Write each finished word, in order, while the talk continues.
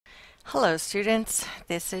Hello students,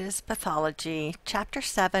 this is Pathology, Chapter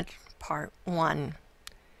 7, Part 1.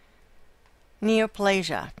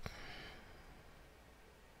 Neoplasia.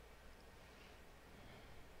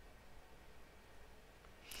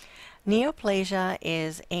 Neoplasia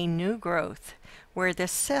is a new growth where the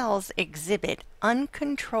cells exhibit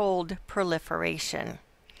uncontrolled proliferation.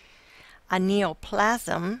 A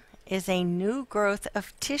neoplasm is a new growth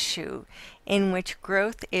of tissue in which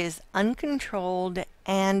growth is uncontrolled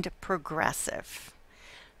and progressive.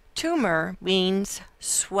 Tumor means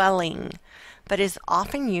swelling, but is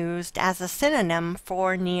often used as a synonym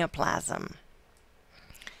for neoplasm.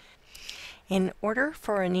 In order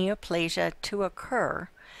for a neoplasia to occur,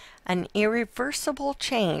 an irreversible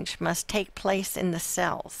change must take place in the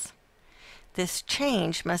cells. This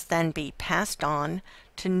change must then be passed on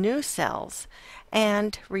to new cells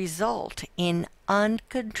and result in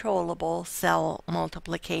uncontrollable cell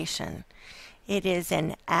multiplication. It is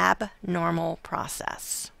an abnormal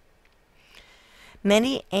process.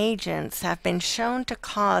 Many agents have been shown to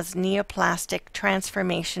cause neoplastic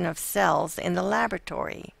transformation of cells in the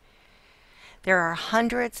laboratory. There are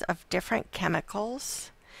hundreds of different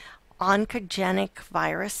chemicals, oncogenic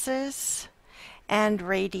viruses, and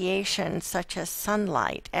radiation such as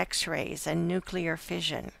sunlight, X-rays, and nuclear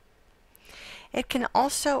fission. It can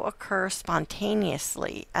also occur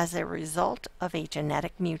spontaneously as a result of a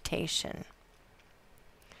genetic mutation.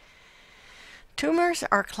 Tumors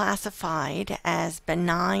are classified as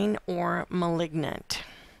benign or malignant.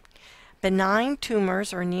 Benign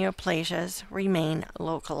tumors or neoplasias remain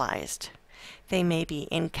localized. They may be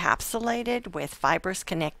encapsulated with fibrous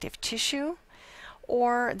connective tissue,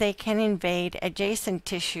 or they can invade adjacent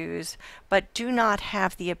tissues but do not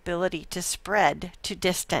have the ability to spread to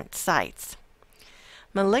distant sites.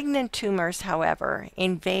 Malignant tumors, however,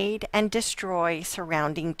 invade and destroy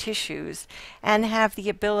surrounding tissues and have the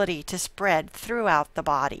ability to spread throughout the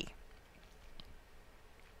body.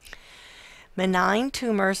 Benign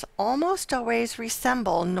tumors almost always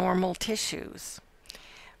resemble normal tissues.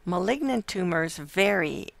 Malignant tumors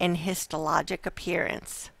vary in histologic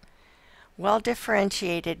appearance.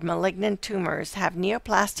 Well-differentiated malignant tumors have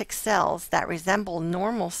neoplastic cells that resemble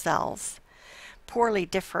normal cells. Poorly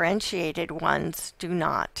differentiated ones do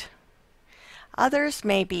not. Others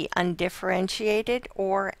may be undifferentiated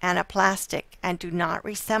or anaplastic and do not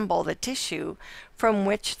resemble the tissue from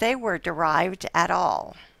which they were derived at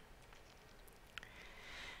all.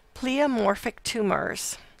 Pleomorphic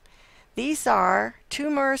tumors. These are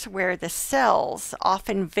tumors where the cells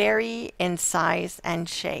often vary in size and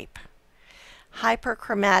shape.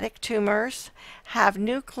 Hyperchromatic tumors have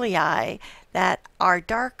nuclei that are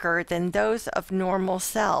darker than those of normal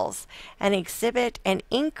cells and exhibit an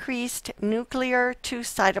increased nuclear to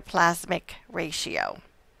cytoplasmic ratio.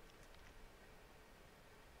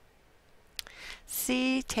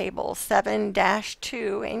 See Table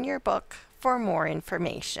 7-2 in your book for more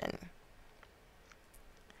information.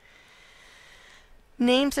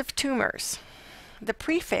 Names of tumors. The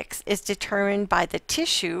prefix is determined by the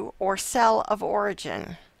tissue or cell of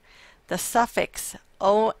origin. The suffix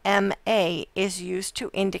OMA is used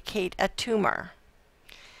to indicate a tumor.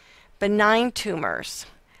 Benign tumors.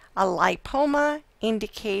 A lipoma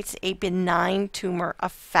indicates a benign tumor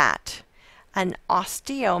of fat. An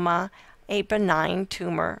osteoma, a benign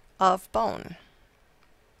tumor of bone.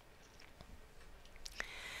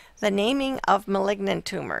 The naming of malignant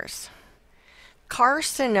tumors.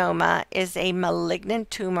 Carcinoma is a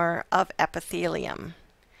malignant tumor of epithelium.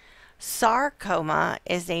 Sarcoma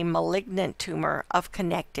is a malignant tumor of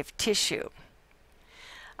connective tissue.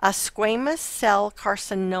 A squamous cell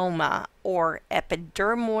carcinoma or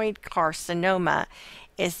epidermoid carcinoma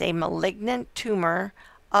is a malignant tumor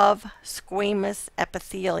of squamous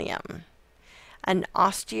epithelium. An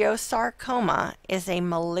osteosarcoma is a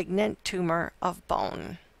malignant tumor of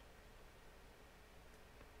bone.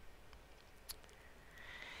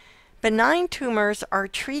 Benign tumors are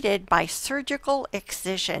treated by surgical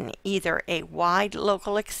excision, either a wide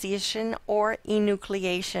local excision or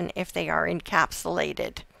enucleation if they are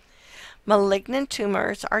encapsulated. Malignant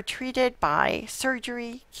tumors are treated by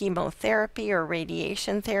surgery, chemotherapy, or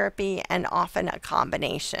radiation therapy, and often a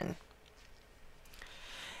combination.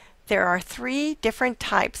 There are 3 different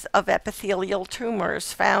types of epithelial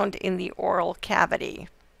tumors found in the oral cavity.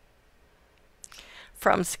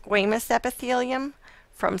 From squamous epithelium,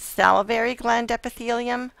 from salivary gland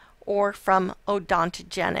epithelium, or from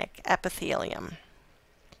odontogenic epithelium.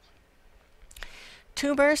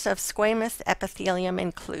 Tumors of squamous epithelium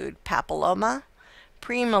include papilloma,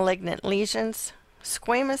 premalignant lesions,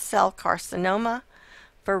 squamous cell carcinoma,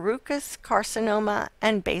 verrucous carcinoma,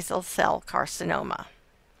 and basal cell carcinoma.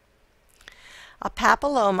 A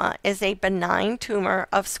papilloma is a benign tumor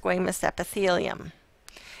of squamous epithelium.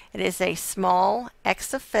 It is a small,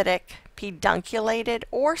 exophytic, pedunculated,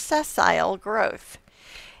 or sessile growth.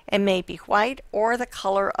 It may be white or the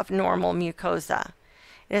color of normal mucosa.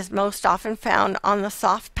 It is most often found on the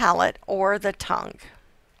soft palate or the tongue.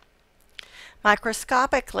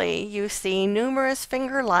 Microscopically, you see numerous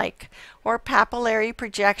finger-like or papillary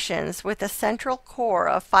projections with a central core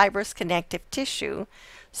of fibrous connective tissue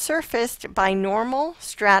surfaced by normal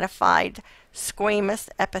stratified squamous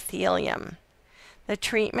epithelium. The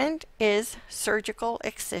treatment is surgical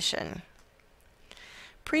excision.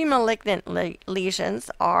 Premalignant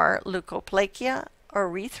lesions are Leukoplakia,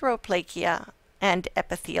 Erythroplakia, and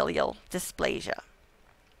Epithelial Dysplasia.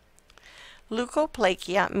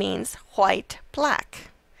 Leukoplakia means white plaque.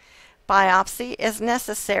 Biopsy is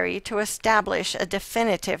necessary to establish a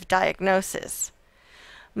definitive diagnosis.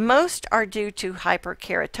 Most are due to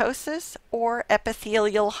hyperkeratosis or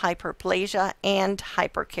epithelial hyperplasia and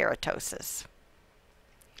hyperkeratosis.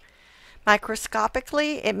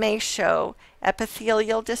 Microscopically, it may show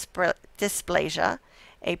epithelial dysplasia,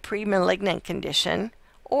 a premalignant condition,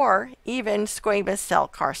 or even squamous cell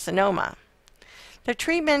carcinoma. The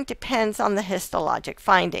treatment depends on the histologic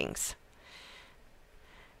findings.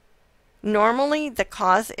 Normally, the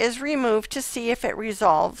cause is removed to see if it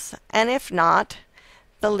resolves, and if not,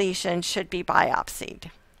 the lesion should be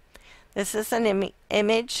biopsied. This is an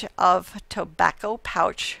image of tobacco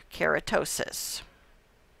pouch keratosis.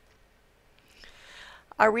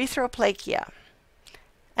 Erythroplakia,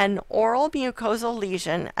 an oral mucosal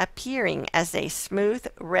lesion appearing as a smooth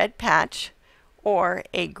red patch or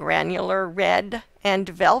a granular red and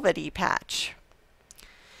velvety patch.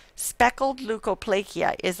 Speckled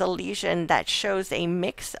leukoplakia is a lesion that shows a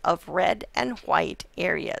mix of red and white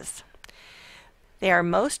areas. They are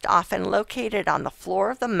most often located on the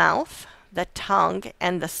floor of the mouth, the tongue,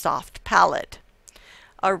 and the soft palate.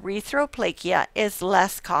 Erythroplakia is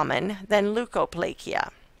less common than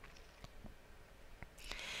leukoplakia.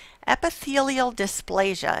 Epithelial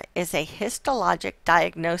dysplasia is a histologic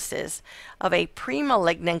diagnosis of a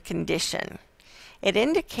premalignant condition. It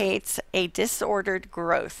indicates a disordered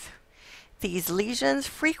growth. These lesions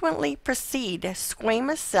frequently precede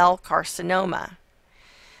squamous cell carcinoma.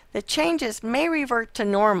 The changes may revert to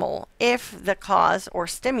normal if the cause or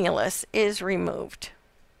stimulus is removed.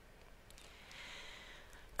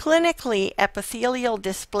 Clinically, epithelial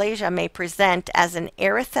dysplasia may present as an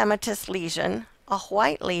erythematous lesion, a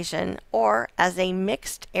white lesion, or as a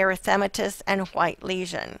mixed erythematous and white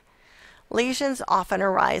lesion. Lesions often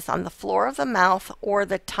arise on the floor of the mouth or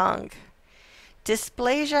the tongue.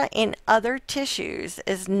 Dysplasia in other tissues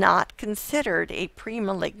is not considered a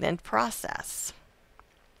premalignant process.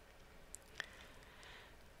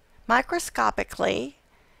 Microscopically,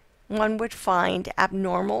 one would find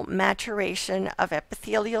abnormal maturation of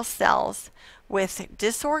epithelial cells with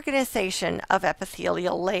disorganization of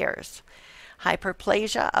epithelial layers,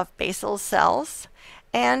 hyperplasia of basal cells,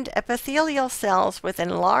 and epithelial cells with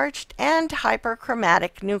enlarged and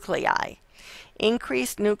hyperchromatic nuclei,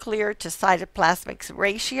 increased nuclear to cytoplasmic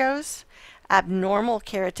ratios, abnormal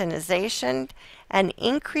keratinization, and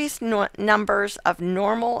increased numbers of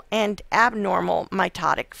normal and abnormal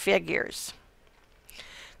mitotic figures.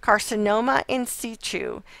 Carcinoma in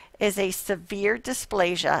situ is a severe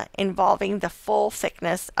dysplasia involving the full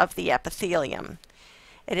thickness of the epithelium.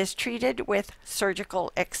 It is treated with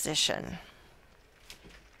surgical excision.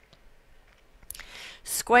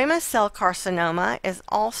 Squamous cell carcinoma is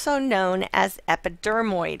also known as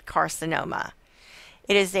epidermoid carcinoma.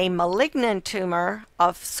 It is a malignant tumor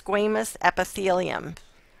of squamous epithelium,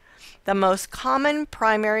 the most common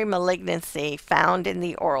primary malignancy found in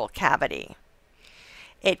the oral cavity.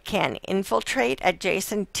 It can infiltrate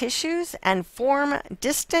adjacent tissues and form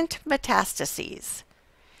distant metastases.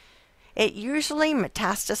 It usually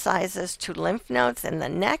metastasizes to lymph nodes in the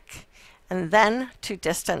neck and then to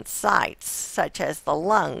distant sites, such as the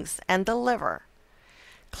lungs and the liver.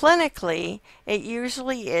 Clinically, it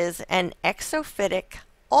usually is an exophytic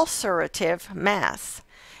ulcerative mass.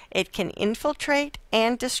 It can infiltrate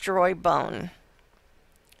and destroy bone.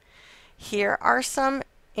 Here are some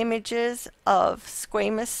images of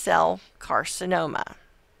squamous cell carcinoma.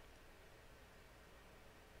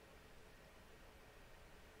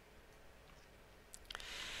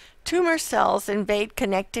 Tumor cells invade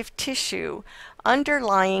connective tissue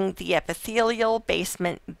underlying the epithelial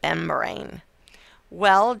basement membrane.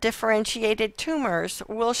 Well-differentiated tumors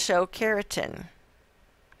will show keratin.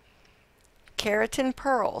 Keratin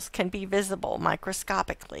pearls can be visible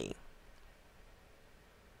microscopically.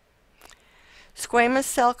 Squamous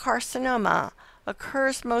cell carcinoma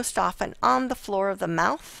occurs most often on the floor of the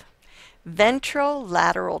mouth, ventral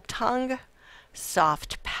lateral tongue,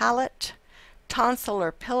 soft palate,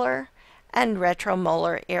 tonsillar pillar, and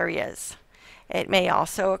retromolar areas. It may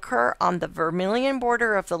also occur on the vermilion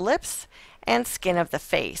border of the lips and skin of the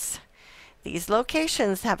face. These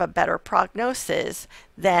locations have a better prognosis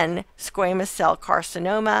than squamous cell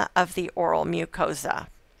carcinoma of the oral mucosa.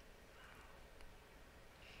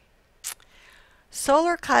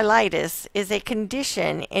 Solar cheilitis is a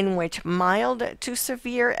condition in which mild to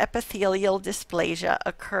severe epithelial dysplasia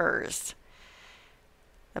occurs.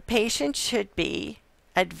 The patient should be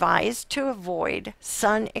advised to avoid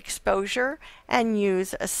sun exposure and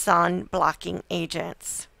use sun-blocking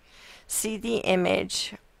agents. See the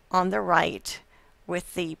image on the right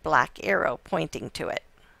with the black arrow pointing to it.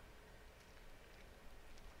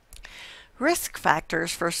 Risk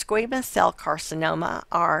factors for squamous cell carcinoma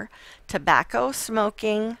are tobacco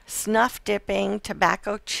smoking, snuff dipping,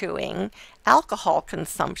 tobacco chewing, alcohol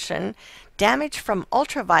consumption, damage from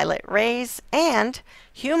ultraviolet rays, and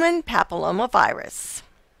human papillomavirus.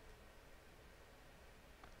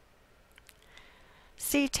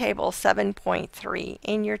 See Table 7.3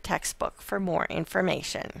 in your textbook for more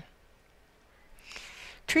information.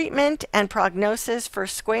 Treatment and prognosis for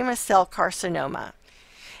squamous cell carcinoma.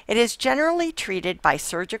 It is generally treated by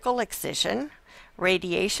surgical excision.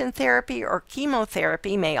 Radiation therapy or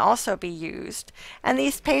chemotherapy may also be used, and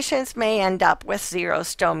these patients may end up with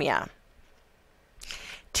xerostomia.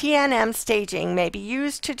 TNM staging may be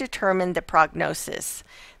used to determine the prognosis.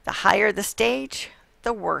 The higher the stage,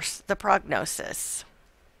 the worse the prognosis.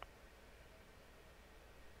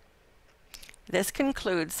 This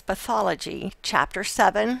concludes Pathology, Chapter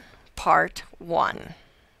 7, Part 1.